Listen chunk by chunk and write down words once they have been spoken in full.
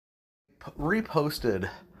reposted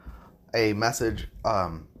a message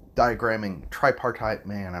diagramming tripartite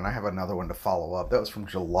man, and I have another one to follow up. That was from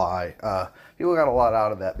July. People got a lot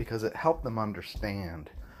out of that because it helped them understand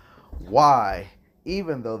why,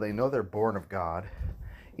 even though they know they're born of God,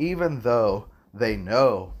 even though they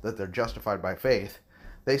know that they're justified by faith,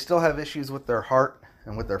 they still have issues with their heart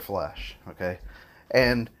and with their flesh. Okay,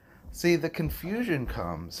 and see, the confusion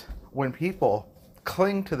comes when people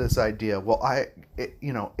cling to this idea. Well,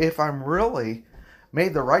 if I'm really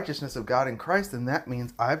made the righteousness of God in Christ, then that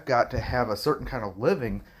means I've got to have a certain kind of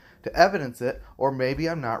living to evidence it, or maybe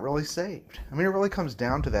I'm not really saved. I mean, it really comes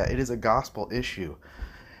down to that. It is a gospel issue.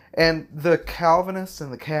 And the Calvinists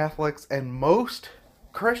and the Catholics and most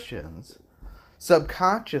Christians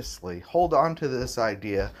subconsciously hold on to this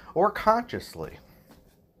idea, or consciously,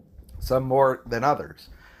 some more than others,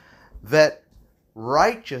 that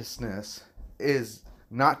righteousness is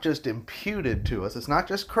not just imputed to us, it's not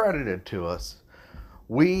just credited to us.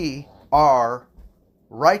 We are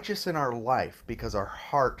righteous in our life because our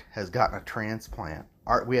heart has gotten a transplant.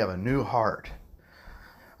 We have a new heart.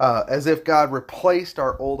 As if God replaced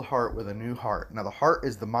our old heart with a new heart. Now, the heart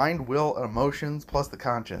is the mind, will, and emotions plus the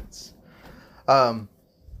conscience. And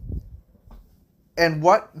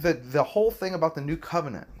what the whole thing about the new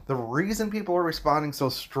covenant, the reason people are responding so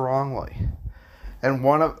strongly and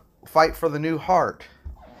want to fight for the new heart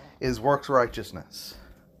is works righteousness.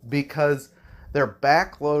 Because they're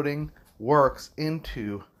backloading works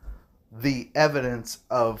into the evidence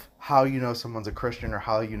of how you know someone's a Christian or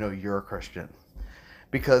how you know you're a Christian.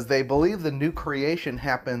 Because they believe the new creation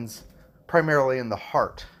happens primarily in the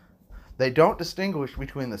heart. They don't distinguish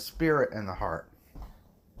between the spirit and the heart.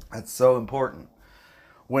 That's so important.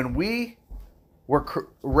 When we were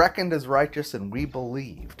reckoned as righteous and we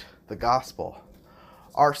believed the gospel,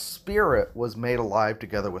 our spirit was made alive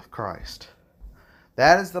together with Christ.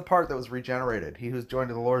 That is the part that was regenerated. He who's joined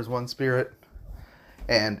to the Lord is one spirit.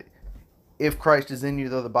 And if Christ is in you,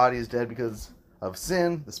 though the body is dead because of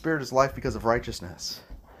sin, the spirit is life because of righteousness.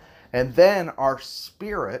 And then our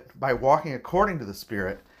spirit, by walking according to the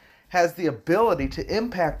spirit, has the ability to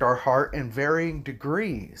impact our heart in varying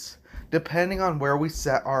degrees, depending on where we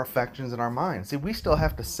set our affections and our minds. See, we still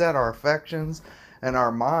have to set our affections and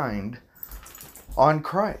our mind on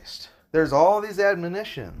Christ. There's all these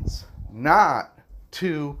admonitions not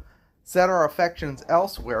to set our affections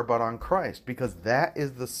elsewhere but on Christ, because that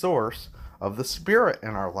is the source of the spirit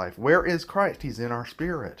in our life. Where is Christ? He's in our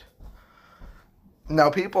spirit. Now,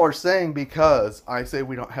 people are saying, because I say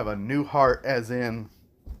we don't have a new heart, as in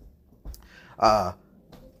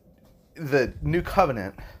the new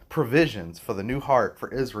covenant provisions for the new heart for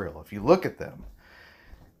Israel, if you look at them,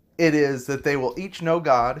 it is that they will each know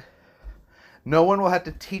God. No one will have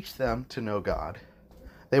to teach them to know God.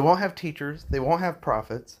 They won't have teachers. They won't have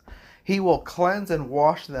prophets. He will cleanse and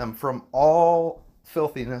wash them from all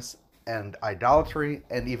filthiness and idolatry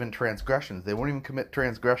and even transgressions. They won't even commit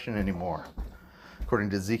transgression anymore,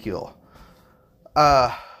 according to Ezekiel.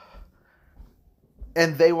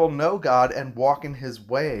 And they will know God and walk in his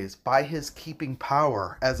ways by his keeping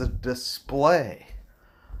power, as a display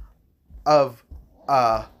of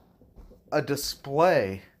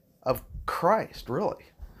Christ, really.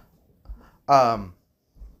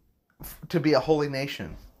 To be a holy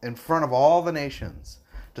nation in front of all the nations,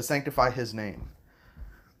 to sanctify his name.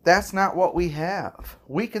 That's not what we have.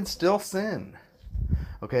 We can still sin.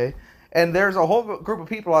 Okay? And there's a whole group of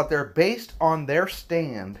people out there, based on their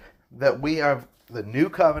stand that we have the new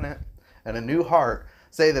covenant and a new heart,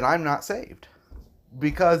 say that I'm not saved.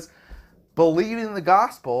 Because believing the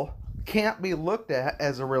gospel can't be looked at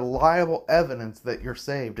as a reliable evidence that you're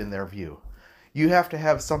saved in their view. You have to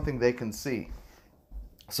have something they can see.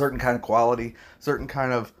 Certain kind of quality, certain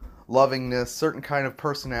kind of lovingness, certain kind of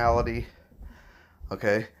personality.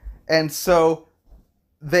 Okay? And so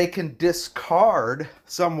they can discard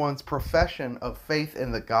someone's profession of faith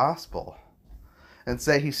in the gospel and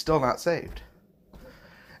say he's still not saved.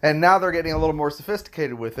 And now they're getting a little more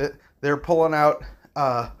sophisticated with it. They're pulling out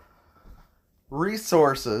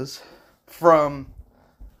resources from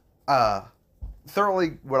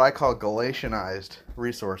thoroughly what I call Galatianized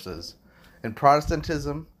resources in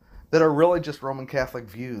Protestantism that are really just Roman Catholic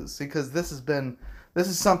views. Because this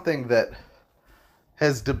is something that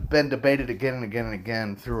has been debated again and again and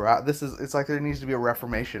again throughout. It's like there needs to be a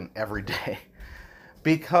reformation every day.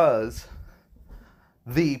 Because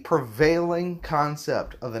the prevailing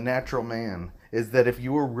concept of the natural man is that if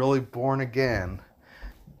you were really born again,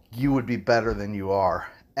 you would be better than you are.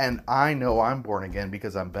 And I know I'm born again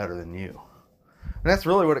because I'm better than you. And that's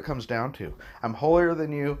really what it comes down to. I'm holier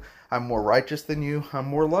than you. I'm more righteous than you. I'm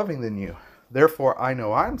more loving than you. Therefore, I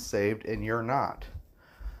know I'm saved and you're not.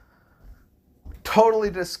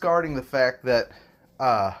 Totally discarding the fact that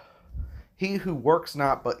he who works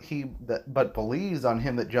not, but believes on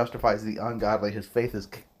him that justifies the ungodly, his faith is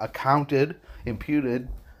imputed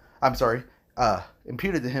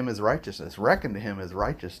to him as righteousness, reckoned to him as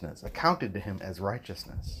righteousness, accounted to him as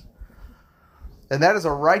righteousness. And that is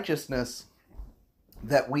a righteousness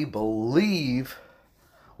that we believe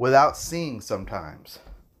without seeing sometimes.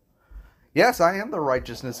 Yes, I am the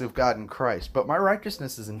righteousness of God in Christ, but my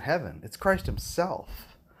righteousness is in heaven. It's Christ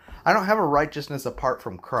himself. I don't have a righteousness apart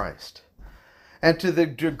from Christ. And to the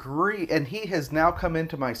degree, and he has now come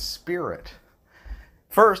into my spirit,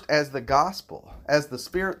 first as the gospel, as the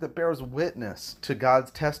spirit that bears witness to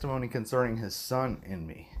God's testimony concerning his Son in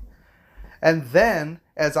me. And then,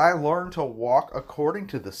 as I learn to walk according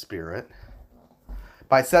to the Spirit,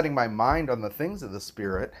 by setting my mind on the things of the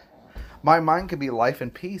Spirit, my mind can be life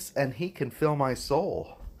and peace, and he can fill my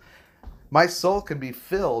soul. My soul can be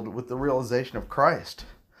filled with the realization of Christ,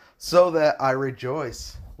 so that I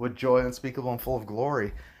rejoice with joy unspeakable and full of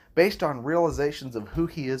glory, based on realizations of who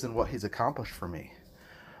he is and what he's accomplished for me.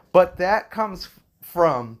 But that comes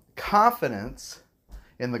from confidence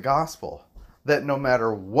in the gospel, that no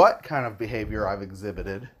matter what kind of behavior I've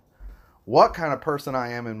exhibited, what kind of person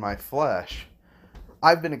I am in my flesh,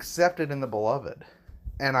 I've been accepted in the beloved.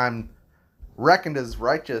 And I'm reckoned as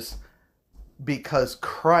righteous because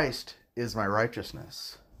Christ is my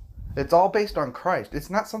righteousness. It's all based on Christ.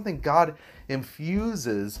 It's not something God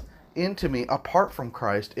infuses into me apart from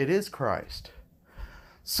Christ. It is Christ.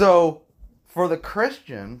 So, for the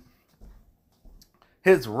Christian,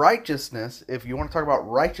 his righteousness, if you want to talk about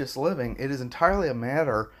righteous living, it is entirely a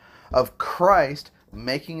matter of Christ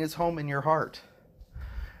making his home in your heart.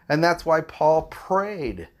 And that's why Paul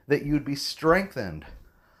prayed that you'd be strengthened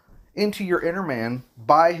into your inner man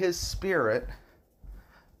by his Spirit,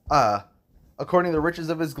 according to the riches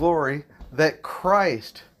of his glory, that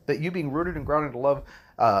you being rooted and grounded in love,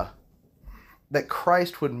 that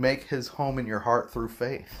Christ would make his home in your heart through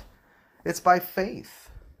faith. It's by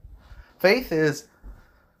faith. Faith is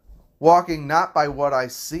walking not by what I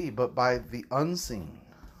see, but by the unseen.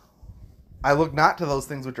 I look not to those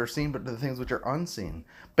things which are seen, but to the things which are unseen.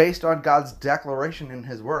 Based on God's declaration in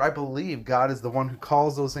his word, I believe God is the one who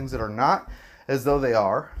calls those things that are not as though they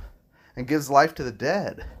are, and gives life to the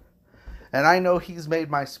dead. And I know he's made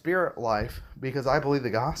my spirit life because I believe the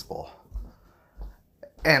gospel.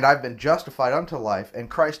 And I've been justified unto life, and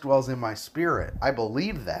Christ dwells in my spirit. I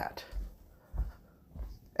believe that.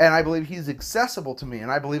 And I believe he's accessible to me, and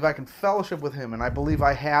I believe I can fellowship with him, and I believe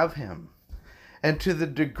I have him. And to the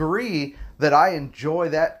degree that I enjoy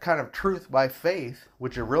that kind of truth by faith,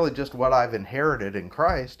 which is really just what I've inherited in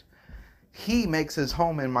Christ, he makes his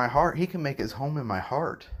home in my heart. He can make his home in my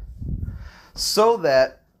heart. So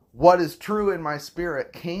that what is true in my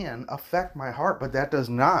spirit can affect my heart, but that does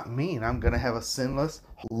not mean I'm going to have a sinless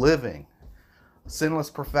living, sinless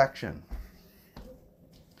perfection.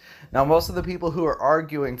 Now, most of the people who are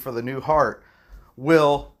arguing for the new heart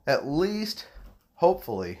will at least,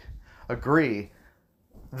 hopefully, agree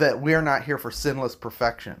that we're not here for sinless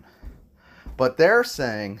perfection. But they're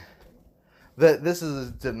saying that this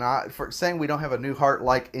is saying we don't have a new heart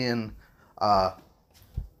like in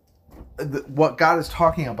what God is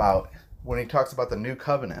talking about when he talks about the new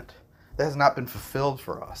covenant. That has not been fulfilled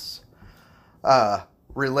for us.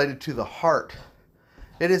 Related to the heart.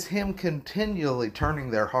 It is him continually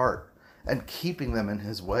turning their heart and keeping them in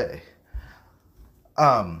his way.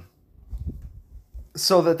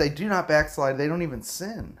 So that they do not backslide, they don't even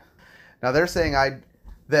sin. Now they're saying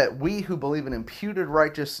that we who believe in imputed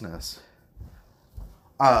righteousness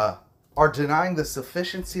are denying the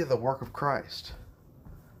sufficiency of the work of Christ.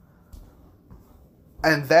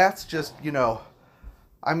 And that's just,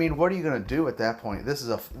 I mean, what are you going to do at that point? This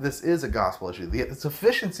is a gospel issue. The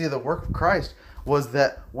sufficiency of the work of Christ was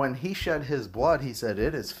that when he shed his blood, he said,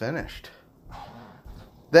 "It is finished."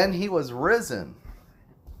 Then he was risen.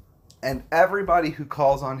 And everybody who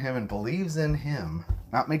calls on him and believes in him,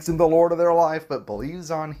 not makes him the Lord of their life, but believes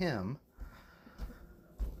on him,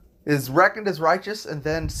 is reckoned as righteous and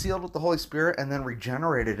then sealed with the Holy Spirit and then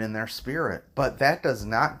regenerated in their spirit. But that does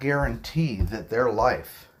not guarantee that their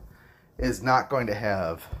life is not going to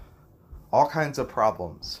have all kinds of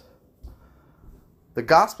problems. The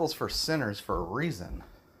gospel's for sinners for a reason.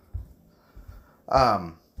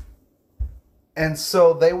 And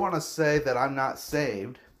so they want to say that I'm not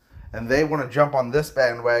saved, and they want to jump on this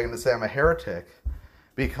bandwagon to say I'm a heretic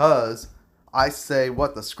because I say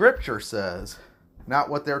what the scripture says, not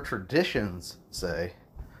what their traditions say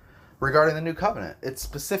regarding the new covenant. It's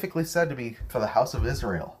specifically said to be for the house of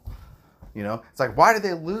Israel. You know, it's like, why did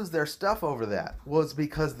they lose their stuff over that? Well, it's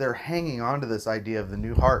because they're hanging on to this idea of the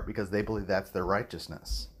new heart because they believe that's their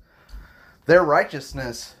righteousness. Their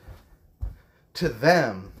righteousness to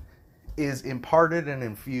them is imparted and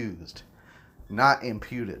infused, not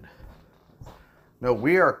imputed. No,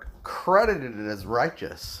 we are credited as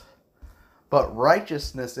righteous, but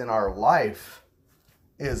righteousness in our life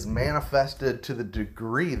is manifested to the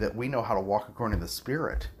degree that we know how to walk according to the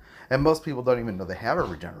Spirit. And most people don't even know they have a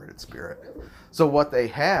regenerated spirit. So what they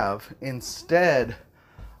have, instead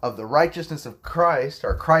of the righteousness of Christ,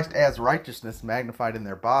 or Christ as righteousness magnified in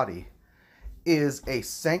their body, is a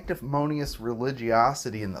sanctimonious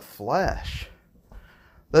religiosity in the flesh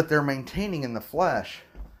that they're maintaining in the flesh.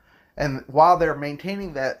 And while they're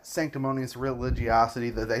maintaining that sanctimonious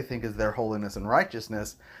religiosity that they think is their holiness and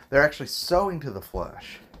righteousness, they're actually sowing to the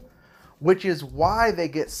flesh, which is why they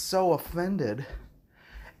get so offended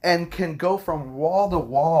and can go from wall to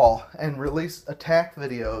wall and release attack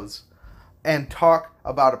videos and talk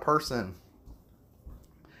about a person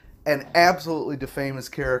and absolutely defame his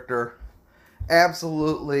character,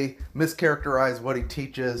 absolutely mischaracterize what he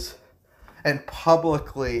teaches, and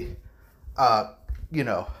publicly,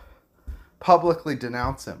 publicly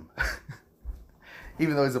denounce him,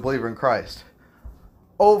 even though he's a believer in Christ,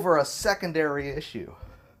 over a secondary issue.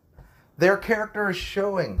 Their character is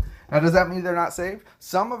showing. Now, does that mean they're not saved?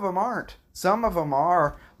 Some of them aren't. Some of them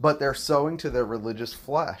are, but they're sowing to their religious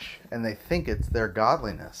flesh, and they think it's their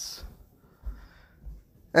godliness.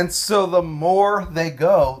 And so the more they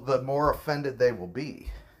go, the more offended they will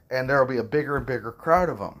be. And there will be a bigger and bigger crowd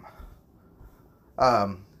of them.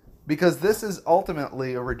 Because this is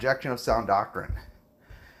ultimately a rejection of sound doctrine.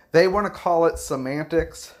 They want to call it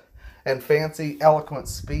semantics and fancy, eloquent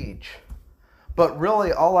speech. But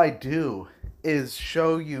really, all I do is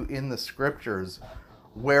show you in the scriptures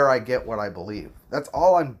where I get what I believe. That's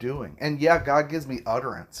all I'm doing. And yeah, God gives me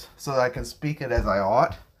utterance so that I can speak it as I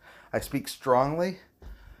ought. I speak strongly,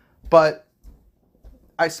 but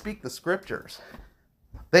I speak the scriptures.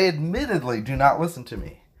 They admittedly do not listen to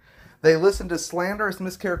me. They listen to slanderous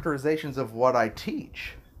mischaracterizations of what I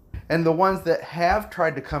teach. And the ones that have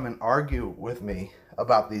tried to come and argue with me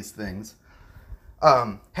about these things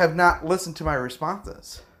have not listened to my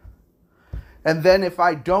responses. And then if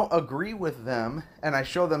I don't agree with them and I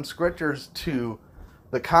show them scriptures to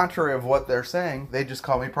the contrary of what they're saying, they just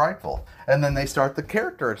call me prideful. And then they start the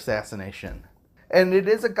character assassination. And it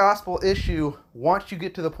is a gospel issue once you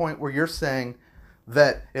get to the point where you're saying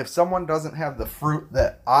that if someone doesn't have the fruit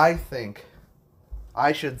that I think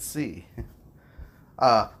I should see,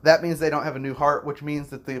 that means they don't have a new heart, which means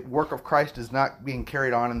that the work of Christ is not being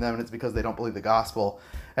carried on in them, and it's because they don't believe the gospel.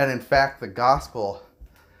 And in fact, the gospel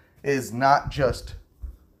is not just,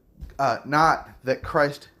 not that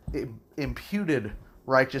Christ imputed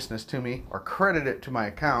righteousness to me or credited it to my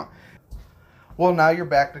account. Well, now you're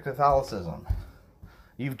back to Catholicism.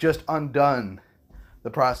 You've just undone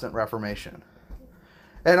the Protestant Reformation.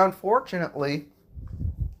 And unfortunately,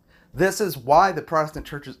 this is why the Protestant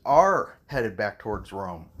churches are headed back towards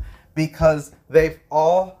Rome, because they've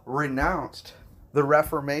all renounced the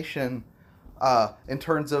Reformation in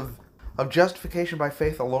terms of justification by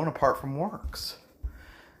faith alone apart from works.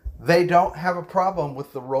 They don't have a problem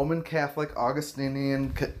with the Roman Catholic,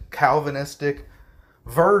 Augustinian, Calvinistic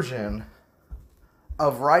version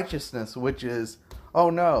of righteousness, which is,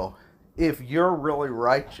 oh no, if you're really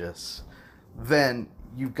righteous, then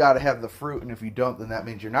you've got to have the fruit, and if you don't, then that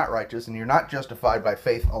means you're not righteous, and you're not justified by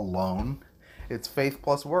faith alone. It's faith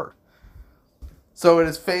plus work. So it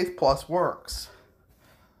is faith plus works.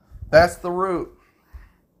 That's the root.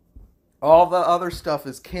 All the other stuff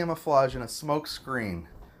is camouflage and a smoke screen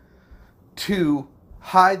to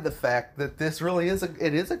hide the fact that this really is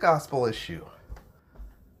a gospel issue.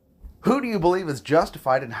 Who do you believe is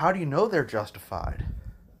justified, and how do you know they're justified?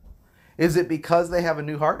 Is it because they have a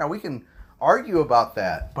new heart? Now we can argue about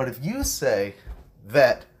that, but if you say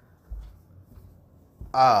that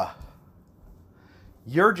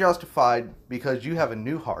you're justified because you have a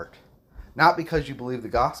new heart, not because you believe the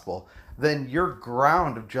gospel, then your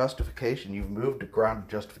ground of justification, you've moved to ground of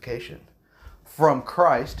justification from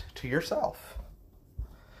Christ to yourself.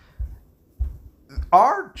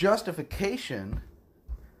 Our justification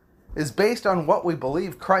is based on what we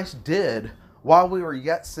believe Christ did while we were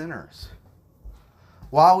yet sinners.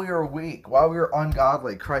 While we were weak, while we were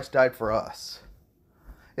ungodly, Christ died for us.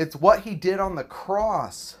 It's what he did on the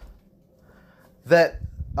cross that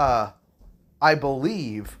I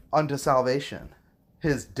believe unto salvation.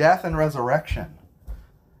 His death and resurrection.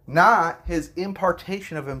 Not his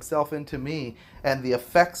impartation of himself into me and the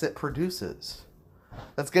effects it produces.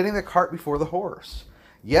 That's getting the cart before the horse.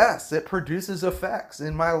 Yes, it produces effects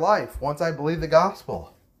in my life once I believe the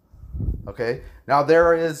gospel. Okay? Now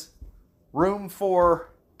there is room for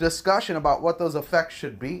discussion about what those effects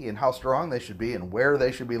should be and how strong they should be and where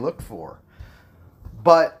they should be looked for.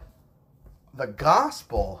 But the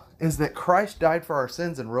gospel is that Christ died for our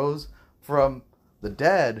sins and rose from the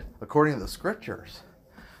dead according to the scriptures.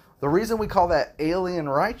 The reason we call that alien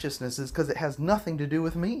righteousness is because it has nothing to do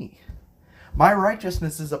with me. My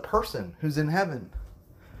righteousness is a person who's in heaven.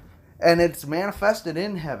 And it's manifested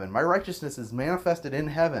in heaven. My righteousness is manifested in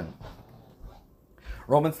heaven.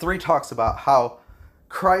 Romans 3 talks about how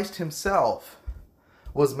Christ himself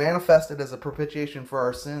was manifested as a propitiation for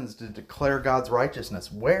our sins to declare God's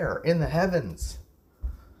righteousness. Where? In the heavens.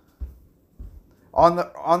 On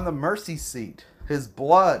the mercy seat, his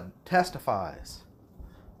blood testifies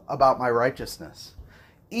about my righteousness.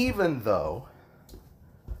 Even though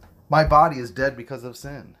my body is dead because of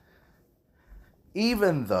sin.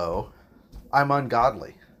 Even though I'm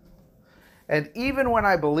ungodly. And even when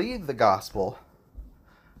I believe the gospel,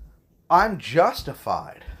 I'm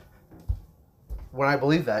justified when I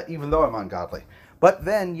believe that, even though I'm ungodly. But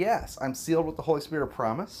then, yes, I'm sealed with the Holy Spirit of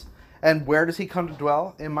promise. And where does he come to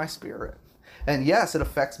dwell? In my spirit. And yes, it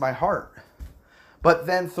affects my heart. But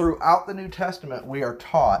then throughout the New Testament, we are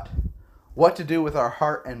taught what to do with our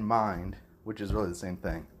heart and mind, which is really the same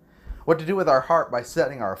thing. What to do with our heart by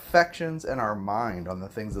setting our affections and our mind on the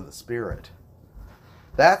things of the Spirit.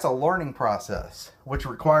 That's a learning process, which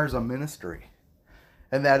requires a ministry.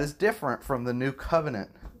 And that is different from the new covenant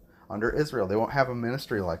under Israel. They won't have a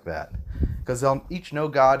ministry like that because they'll each know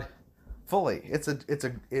God fully. It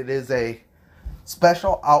is a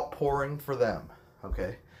special outpouring for them.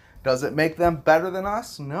 Okay, does it make them better than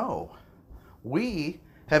us? No. We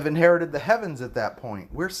have inherited the heavens at that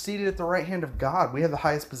point. We're seated at the right hand of God. We have the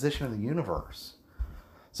highest position in the universe.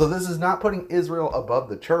 So this is not putting Israel above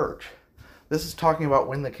the church. This is talking about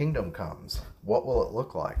when the kingdom comes. What will it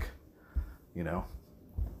look like? You know?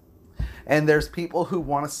 And there's people who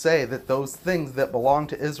want to say that those things that belong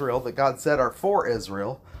to Israel, that God said are for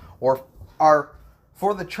Israel, or are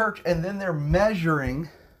for the church, and then they're measuring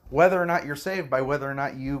whether or not you're saved by whether or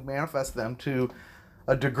not you manifest them to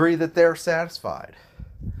a degree that they're satisfied.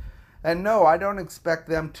 And no, I don't expect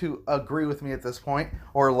them to agree with me at this point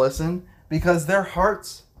or listen, because their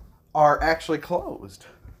hearts are actually closed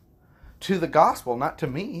to the gospel, not to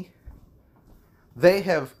me. They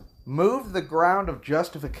have moved the ground of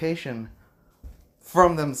justification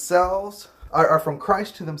from themselves, or from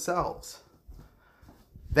Christ to themselves.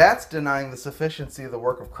 That's denying the sufficiency of the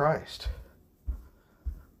work of Christ.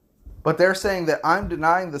 But they're saying that I'm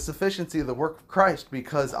denying the sufficiency of the work of Christ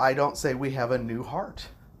because I don't say we have a new heart.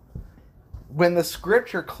 When the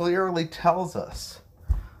scripture clearly tells us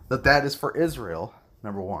that that is for Israel,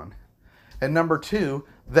 number one. And number two,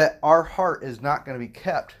 that our heart is not going to be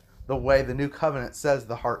kept the way the new covenant says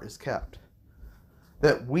the heart is kept.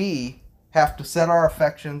 That we have to set our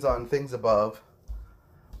affections on things above.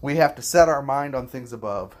 We have to set our mind on things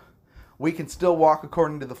above. We can still walk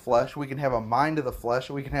according to the flesh. We can have a mind of the flesh.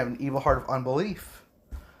 We can have an evil heart of unbelief.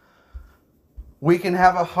 We can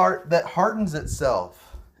have a heart that hardens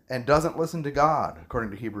itself and doesn't listen to God,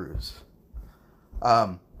 according to Hebrews.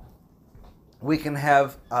 We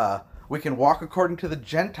can walk according to the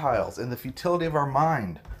Gentiles in the futility of our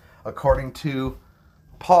mind, according to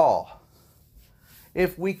Paul.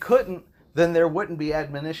 If we couldn't, then there wouldn't be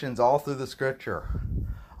admonitions all through the scripture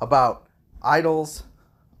about idols,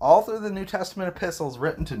 all through the New Testament epistles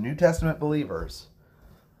written to New Testament believers.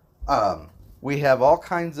 We have all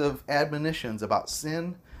kinds of admonitions about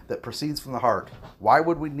sin that proceeds from the heart. Why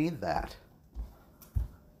would we need that?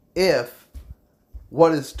 If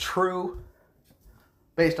what is true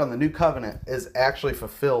based on the new covenant is actually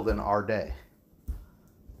fulfilled in our day.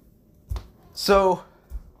 So,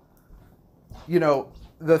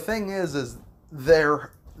 the thing is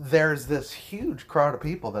there's this huge crowd of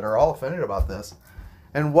people that are all offended about this.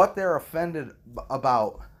 And what they're offended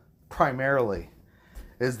about primarily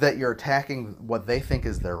is that you're attacking what they think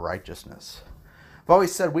is their righteousness. I've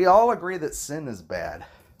always said we all agree that sin is bad.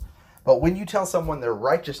 But when you tell someone their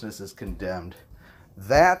righteousness is condemned,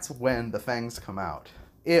 that's when the fangs come out.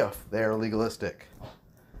 If they're legalistic.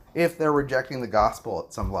 If they're rejecting the gospel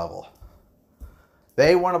at some level.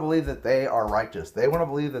 They want to believe that they are righteous. They want to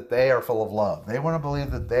believe that they are full of love. They want to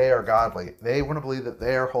believe that they are godly. They want to believe that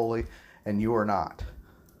they are holy and you are not.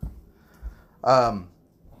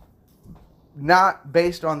 Not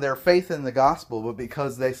based on their faith in the gospel, but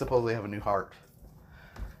because they supposedly have a new heart.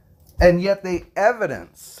 And yet they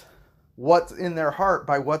evidence what's in their heart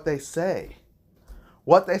by what they say.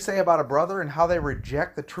 What they say about a brother and how they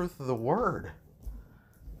reject the truth of the word.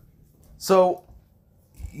 So,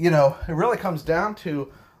 it really comes down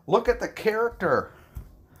to look at the character.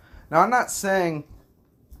 Now, I'm not saying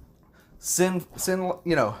sin,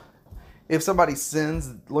 if somebody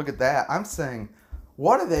sins, look at that. I'm saying,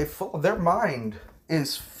 what are they full of? Their mind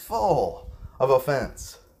is full of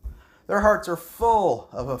offense. Their hearts are full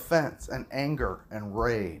of offense and anger and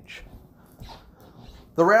rage.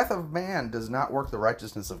 The wrath of man does not work the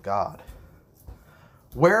righteousness of God.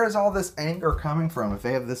 Where is all this anger coming from if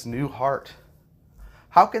they have this new heart?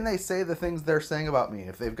 How can they say the things they're saying about me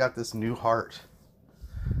if they've got this new heart?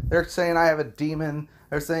 They're saying I have a demon.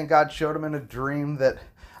 They're saying God showed them in a dream that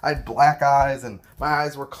I had black eyes and my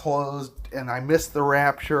eyes were closed and I missed the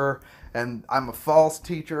rapture and I'm a false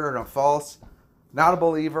teacher and not a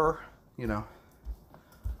believer,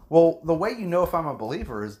 Well, the way you know if I'm a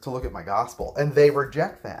believer is to look at my gospel, and they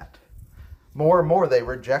reject that. More and more they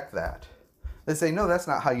reject that. They say, no, that's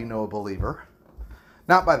not how you know a believer.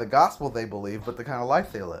 Not by the gospel they believe, but the kind of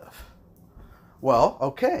life they live. Well,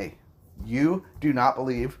 okay, you do not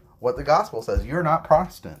believe what the gospel says. You're not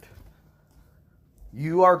Protestant.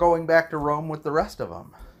 You are going back to Rome with the rest of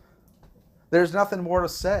them. There's nothing more to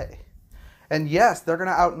say. And yes, they're going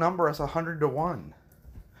to outnumber us 100-1.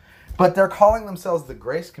 But they're calling themselves the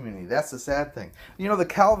grace community. That's the sad thing. The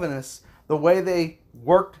Calvinists, the way they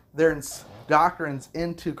worked their doctrines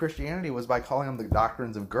into Christianity was by calling them the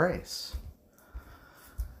doctrines of grace.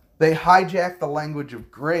 They hijack the language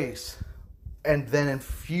of grace and then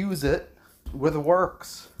infuse it with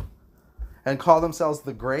works and call themselves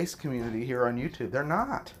the grace community here on YouTube. They're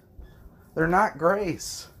not. They're not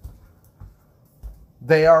grace.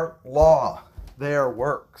 They are law. They are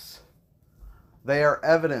works. They are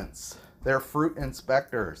evidence. They're fruit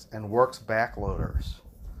inspectors and works backloaders.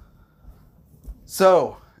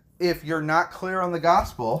 So, if you're not clear on the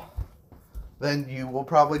gospel, then you will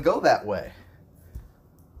probably go that way.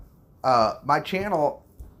 My channel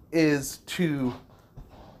is to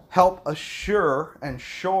help assure and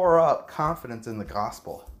shore up confidence in the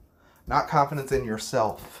gospel, not confidence in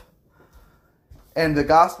yourself. And the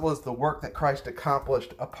gospel is the work that Christ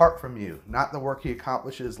accomplished apart from you, not the work he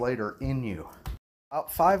accomplishes later in you.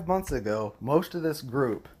 About 5 months ago, most of this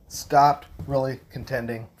group stopped really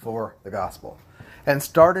contending for the gospel and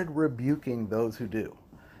started rebuking those who do.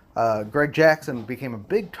 Greg Jackson became a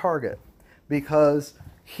big target because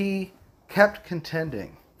he kept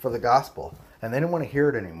contending for the gospel and they didn't want to hear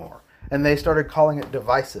it anymore. And they started calling it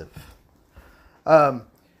divisive.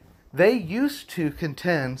 They used to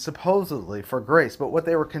contend supposedly for grace, but what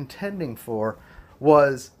they were contending for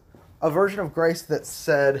was a version of grace that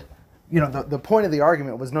said, the point of the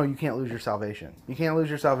argument was, no, you can't lose your salvation. You can't lose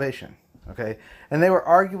your salvation. Okay? And they were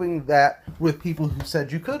arguing that with people who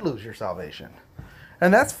said you could lose your salvation.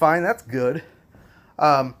 And that's fine. That's good.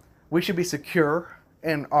 We should be secure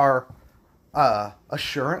in our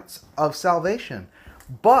assurance of salvation.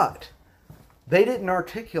 But they didn't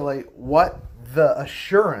articulate what the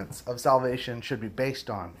assurance of salvation should be based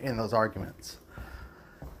on in those arguments.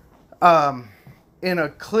 In a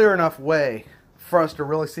clear enough way for us to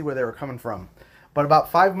really see where they were coming from. But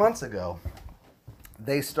about 5 months ago,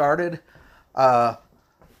 they started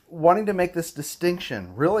wanting to make this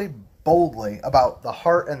distinction really boldly about the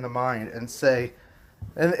heart and the mind and say,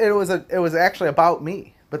 and it was actually about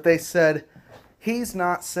me, but they said, he's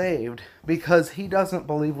not saved because he doesn't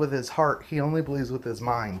believe with his heart, he only believes with his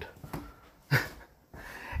mind.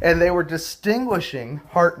 And they were distinguishing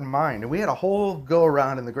heart and mind. And we had a whole go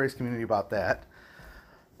around in the grace community about that.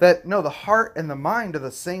 That, no, the heart and the mind are the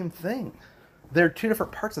same thing. They're two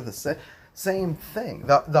different parts of the same thing.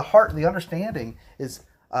 The heart, the understanding is,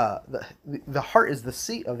 the heart is the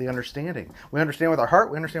seat of the understanding. We understand with our heart,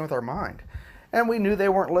 we understand with our mind. And we knew they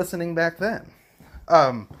weren't listening back then.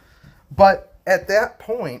 But at that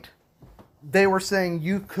point, they were saying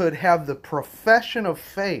you could have the profession of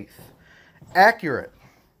faith accurate,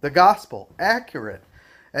 the gospel accurate,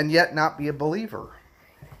 and yet not be a believer.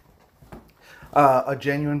 A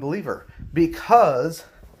genuine believer, because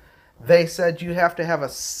they said you have to have a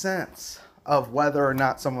sense of whether or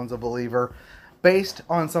not someone's a believer based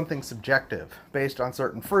on something subjective, based on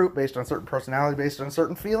certain fruit, based on certain personality, based on a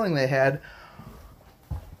certain feeling they had.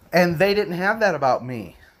 And they didn't have that about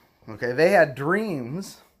me. Okay, they had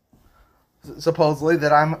dreams, supposedly,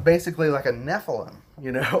 that I'm basically like a Nephilim,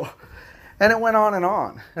 And it went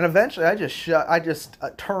on. And eventually I just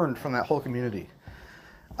turned from that whole community.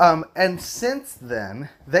 And since then,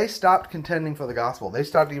 they stopped contending for the gospel. They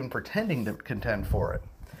stopped even pretending to contend for it.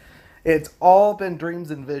 It's all been dreams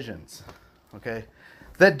and visions, okay,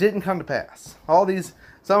 that didn't come to pass. Some of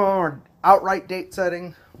them are outright date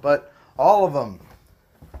setting, but all of them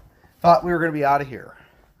thought we were going to be out of here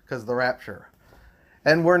because of the rapture.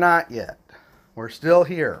 And we're not yet. We're still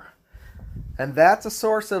here. And that's a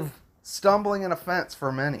source of stumbling and offense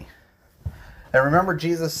for many. And remember,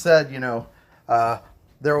 Jesus said,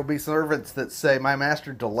 there will be servants that say, my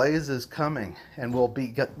master delays his coming, and will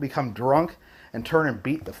become drunk and turn and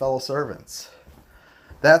beat the fellow servants.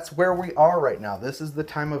 That's where we are right now. This is the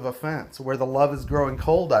time of offense, where the love is growing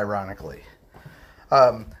cold, ironically.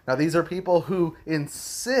 Now, these are people who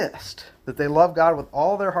insist that they love God with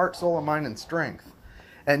all their heart, soul, and mind and strength,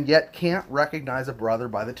 and yet can't recognize a brother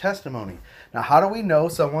by the testimony. Now, how do we know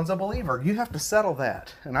someone's a believer? You have to settle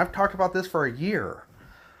that. And I've talked about this for a year.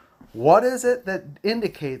 What is it that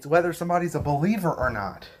indicates whether somebody's a believer or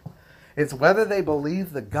not? It's whether they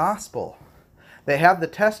believe the gospel. They have the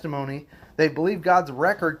testimony. They believe God's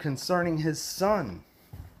record concerning his Son.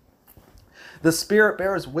 The Spirit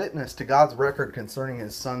bears witness to God's record concerning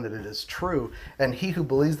his Son that it is true, and he who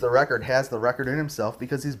believes the record has the record in himself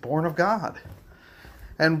because he's born of God.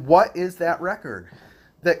 And what is that record?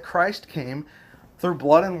 That Christ came through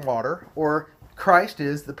blood and water, or Christ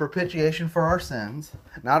is the propitiation for our sins,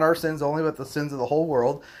 not our sins only, but the sins of the whole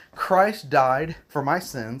world. Christ died for my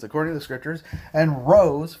sins, according to the Scriptures, and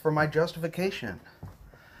rose for my justification.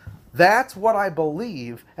 That's what I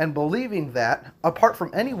believe, and believing that, apart from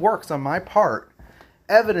any works on my part,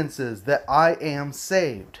 evidences that I am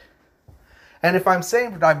saved. And if I'm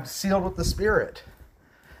saved, I'm sealed with the Spirit.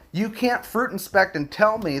 You can't fruit inspect and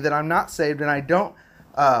tell me that I'm not saved and I don't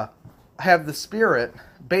have the Spirit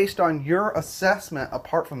based on your assessment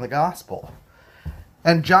apart from the gospel.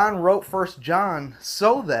 And John wrote 1 John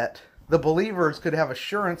so that the believers could have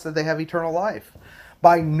assurance that they have eternal life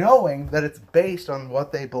by knowing that it's based on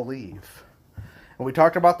what they believe. And we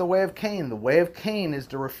talked about the way of Cain. The way of Cain is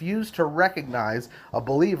to refuse to recognize a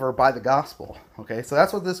believer by the gospel. Okay, so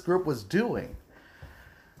that's what this group was doing.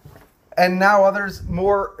 And now others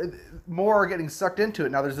more are getting sucked into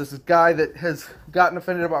it. Now there's this guy that has gotten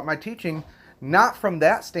offended about my teaching, not from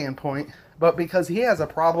that standpoint, but because he has a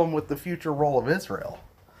problem with the future role of Israel.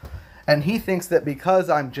 And he thinks that because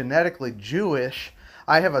I'm genetically Jewish,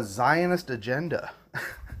 I have a Zionist agenda.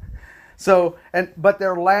 But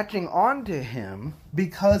they're latching on to him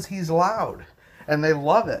because he's loud, and they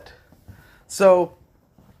love it. So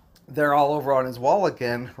they're all over on his wall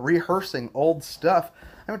again, rehearsing old stuff.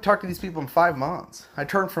 I haven't talked to these people in 5 months. I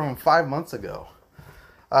turned from them 5 months ago.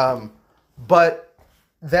 But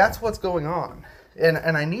that's what's going on. And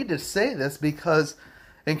I need to say this because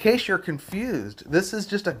in case you're confused, this is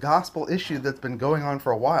just a gospel issue that's been going on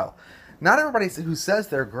for a while. Not everybody who says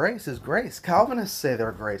they're grace is grace. Calvinists say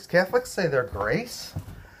they're grace. Catholics say they're grace.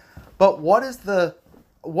 But what is the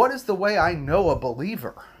way I know a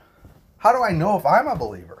believer? How do I know if I'm a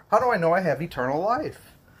believer? How do I know I have eternal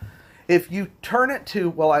life? If you turn it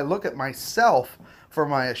to, well, I look at myself for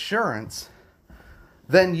my assurance,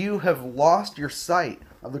 then you have lost your sight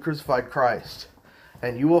of the crucified Christ,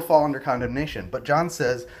 and you will fall under condemnation. But John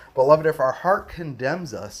says, beloved, if our heart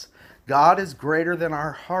condemns us, God is greater than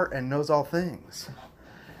our heart and knows all things.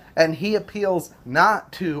 And he appeals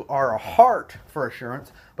not to our heart for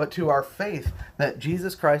assurance, but to our faith that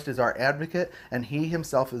Jesus Christ is our advocate, and he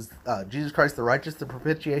himself is, Jesus Christ the righteous, the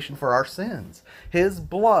propitiation for our sins. His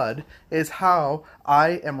blood is how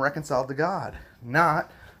I am reconciled to God,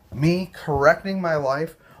 not me correcting my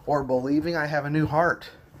life or believing I have a new heart.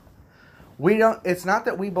 It's not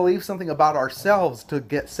that we believe something about ourselves to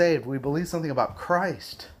get saved. We believe something about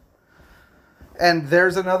Christ. And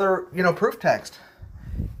there's another, proof text.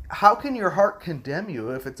 How can your heart condemn you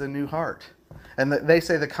if it's a new heart? And they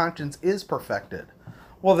say the conscience is perfected.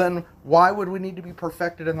 Well, then why would we need to be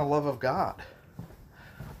perfected in the love of God?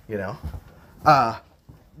 The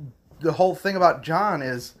whole thing about John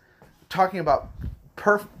is talking about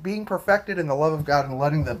being perfected in the love of God and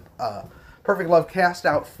letting the perfect love cast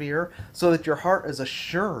out fear so that your heart is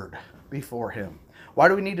assured before him. Why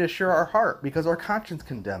do we need to assure our heart? Because our conscience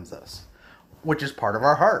condemns us, which is part of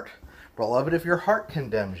our heart. Beloved, if your heart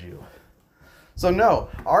condemns you. So no,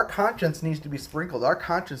 our conscience needs to be sprinkled. Our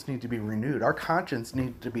conscience needs to be renewed. Our conscience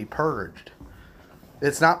needs to be purged.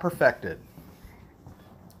 It's not perfected.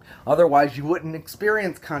 Otherwise, you wouldn't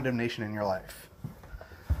experience condemnation in your life.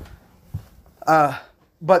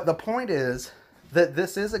 But the point is that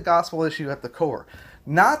this is a gospel issue at the core.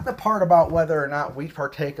 Not the part about whether or not we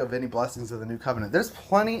partake of any blessings of the new covenant. There's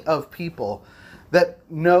plenty of people that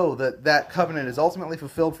know that that covenant is ultimately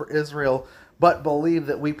fulfilled for Israel, but believe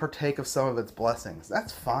that we partake of some of its blessings.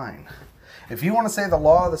 That's fine. If you want to say the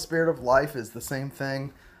law of the Spirit of life is the same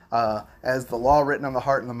thing as the law written on the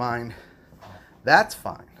heart and the mind, that's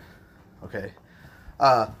fine. Okay?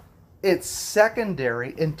 It's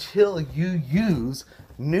secondary until you use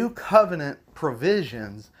new covenant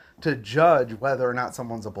provisions to judge whether or not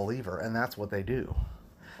someone's a believer, and that's what they do.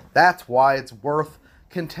 That's why it's worth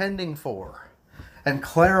contending for and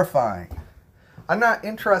clarifying. I'm not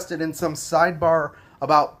interested in some sidebar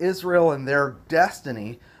about Israel and their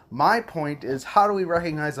destiny. My point is, how do we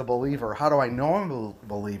recognize a believer? How do I know I'm a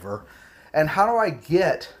believer? And how do I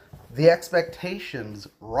get the expectations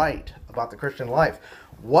right about the Christian life?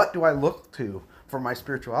 What do I look to for my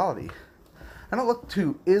spirituality? I don't look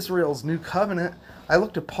to Israel's new covenant. I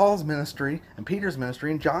look to Paul's ministry and Peter's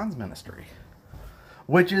ministry and John's ministry,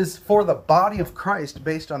 which is for the body of Christ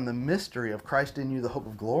based on the mystery of Christ in you, the hope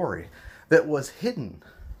of glory, that was hidden.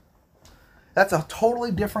 That's a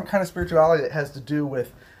totally different kind of spirituality that has to do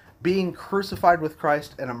with being crucified with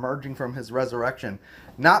Christ and emerging from his resurrection,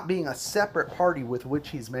 not being a separate party with which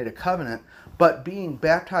he's made a covenant, but being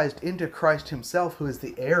baptized into Christ himself, who is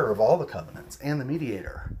the heir of all the covenants and the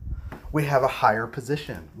mediator. We have a higher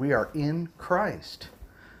position. We are in Christ.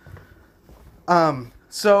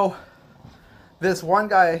 So this one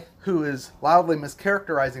guy who is loudly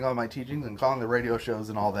mischaracterizing all my teachings and calling the radio shows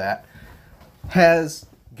and all that has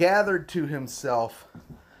gathered to himself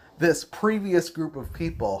this previous group of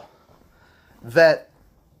people that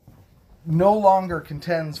no longer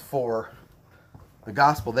contends for the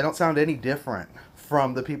gospel. They don't sound any different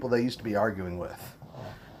from the people they used to be arguing with.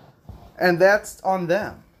 And that's on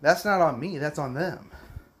them. That's not on me. That's on them.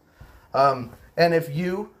 And if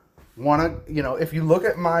you want to, if you look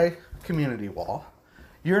at my community wall,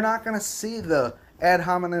 you're not going to see the ad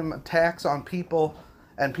hominem attacks on people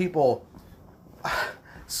and people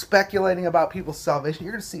speculating about people's salvation.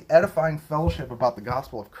 You're going to see edifying fellowship about the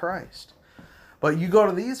gospel of Christ. But you go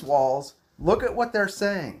to these walls, look at what they're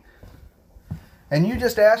saying. And you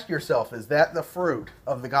just ask yourself, is that the fruit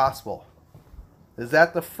of the gospel? Is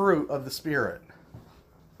that the fruit of the Spirit?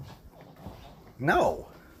 No.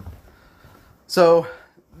 So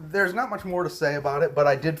there's not much more to say about it, but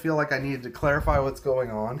I did feel like I needed to clarify what's going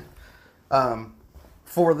on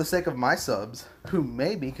for the sake of my subs who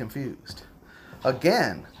may be confused.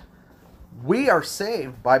 Again, we are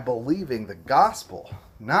saved by believing the gospel,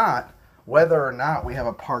 not whether or not we have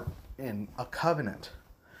a part in a covenant.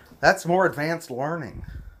 That's more advanced learning.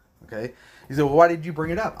 Okay? You say, well, why did you bring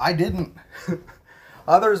it up? I didn't.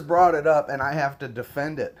 Others brought it up, and I have to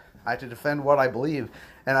defend it. I have to defend what I believe,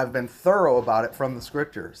 and I've been thorough about it from the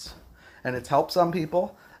scriptures. And it's helped some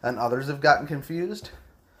people, and others have gotten confused.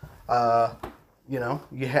 You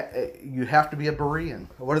have to be a Berean.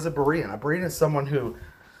 What is a Berean? A Berean is someone who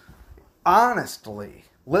honestly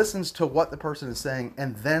listens to what the person is saying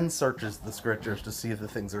and then searches the scriptures to see if the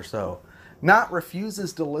things are so. Not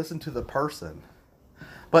refuses to listen to the person,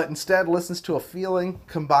 but instead listens to a feeling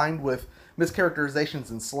combined with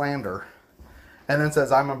mischaracterizations and slander, and then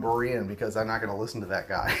says, I'm a Berean because I'm not going to listen to that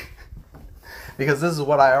guy. Because this is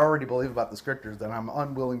what I already believe about the scriptures, and I'm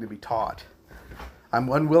unwilling to be taught. I'm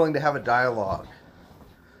unwilling to have a dialogue.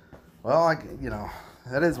 Well,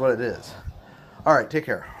 that is what it is. All right, take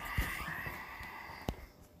care.